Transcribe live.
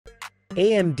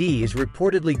AMD is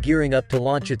reportedly gearing up to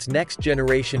launch its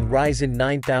next-generation Ryzen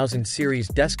 9000 series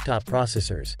desktop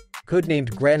processors,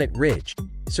 codenamed Granite Ridge,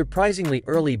 surprisingly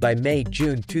early by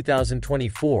May-June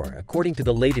 2024 according to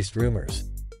the latest rumors.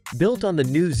 Built on the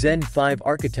new Zen 5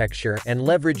 architecture and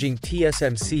leveraging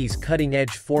TSMC's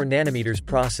cutting-edge 4nm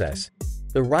process,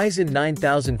 the Ryzen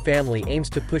 9000 family aims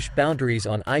to push boundaries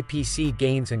on IPC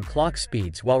gains and clock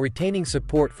speeds while retaining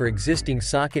support for existing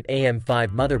socket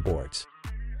AM5 motherboards.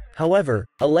 However,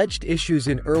 alleged issues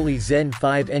in early Zen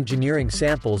 5 engineering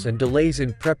samples and delays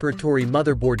in preparatory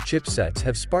motherboard chipsets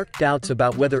have sparked doubts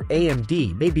about whether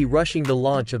AMD may be rushing the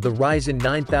launch of the Ryzen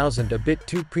 9000 a bit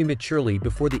too prematurely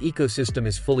before the ecosystem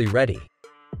is fully ready.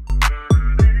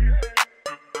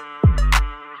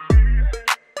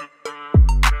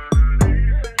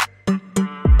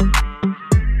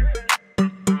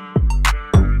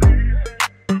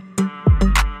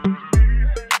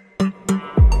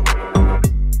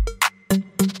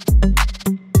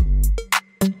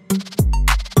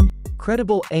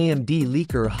 Credible AMD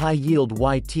leaker High Yield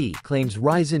YT claims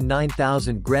Ryzen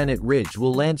 9000 Granite Ridge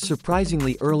will land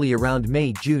surprisingly early around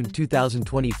May-June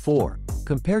 2024,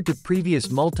 compared to previous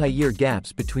multi-year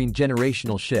gaps between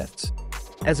generational shifts.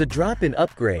 As a drop-in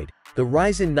upgrade, the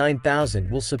Ryzen 9000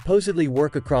 will supposedly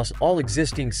work across all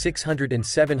existing 600 and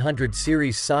 700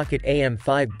 series socket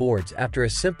AM5 boards after a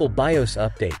simple BIOS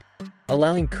update,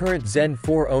 allowing current Zen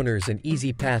 4 owners an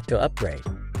easy path to upgrade.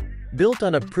 Built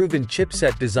on a proven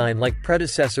chipset design like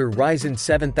predecessor Ryzen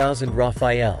 7000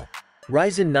 Raphael,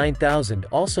 Ryzen 9000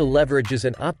 also leverages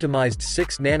an optimized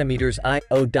 6nm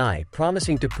I/O die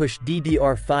promising to push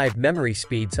DDR5 memory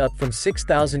speeds up from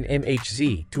 6000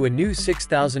 MHz to a new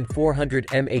 6400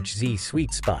 MHz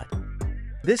sweet spot.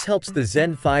 This helps the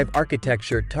Zen 5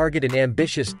 architecture target an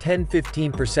ambitious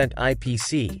 10–15%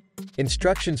 IPC,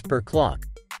 instructions per clock,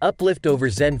 uplift over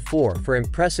Zen 4 for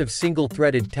impressive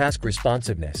single-threaded task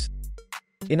responsiveness.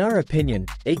 In our opinion,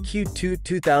 a Q2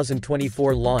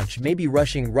 2024 launch may be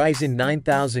rushing Ryzen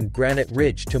 9000 Granite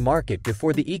Ridge to market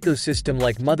before the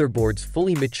ecosystem-like motherboards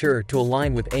fully mature to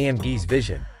align with AMD's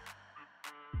vision.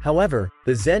 However,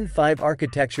 the Zen 5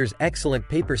 architecture's excellent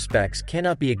paper specs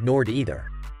cannot be ignored either.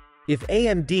 If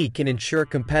AMD can ensure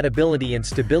compatibility and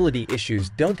stability issues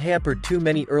don't hamper too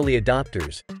many early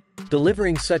adopters,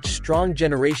 delivering such strong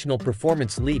generational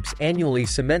performance leaps annually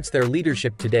cements their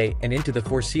leadership today and into the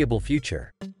foreseeable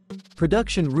future.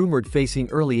 Production rumored facing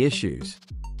early issues.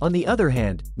 On the other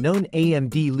hand, known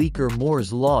AMD leaker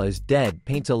Moore's Law is dead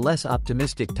paints a less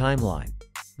optimistic timeline.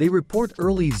 They report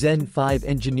early Zen 5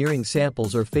 engineering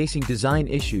samples are facing design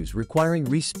issues requiring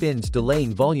respins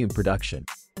delaying volume production.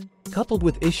 Coupled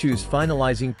with issues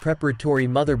finalizing preparatory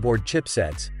motherboard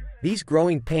chipsets, these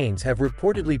growing pains have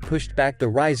reportedly pushed back the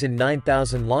Ryzen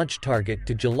 9000 launch target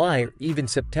to July or even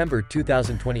September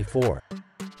 2024.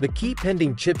 The key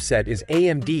pending chipset is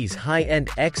AMD's high-end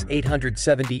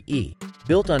X870E,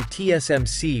 built on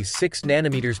TSMC's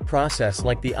 6nm process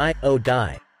like the I/O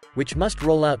die, which must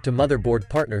roll out to motherboard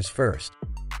partners first.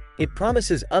 It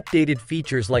promises updated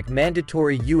features like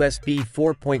mandatory USB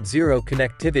 4.0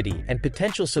 connectivity and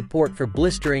potential support for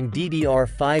blistering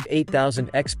DDR5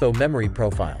 8000 Expo memory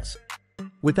profiles.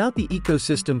 Without the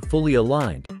ecosystem fully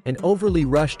aligned, an overly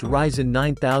rushed Ryzen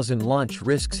 9000 launch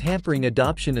risks hampering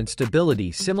adoption and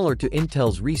stability similar to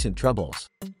Intel's recent troubles.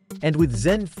 And with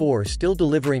Zen 4 still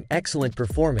delivering excellent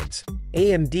performance,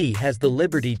 AMD has the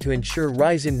liberty to ensure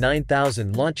Ryzen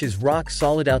 9000 launches rock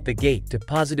solid out the gate to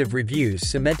positive reviews,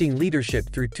 cementing leadership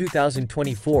through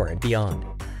 2024 and beyond.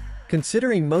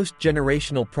 Considering most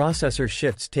generational processor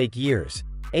shifts take years,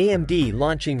 AMD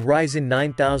launching Ryzen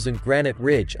 9000 Granite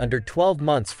Ridge under 12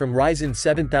 months from Ryzen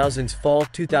 7000's fall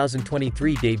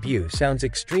 2023 debut sounds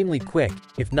extremely quick,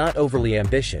 if not overly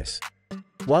ambitious.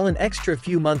 While an extra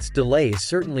few months delay is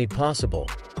certainly possible,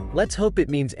 let's hope it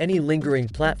means any lingering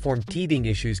platform teething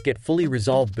issues get fully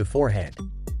resolved beforehand.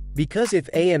 Because if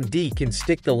AMD can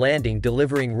stick the landing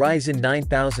delivering Ryzen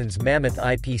 9000's mammoth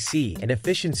IPC and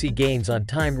efficiency gains on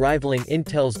time rivaling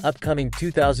Intel's upcoming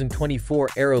 2024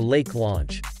 Arrow Lake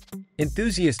launch,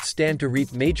 enthusiasts stand to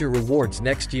reap major rewards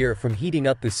next year from heating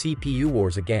up the CPU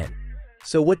wars again.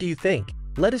 So what do you think?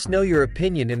 Let us know your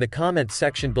opinion in the comments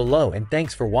section below and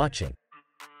thanks for watching.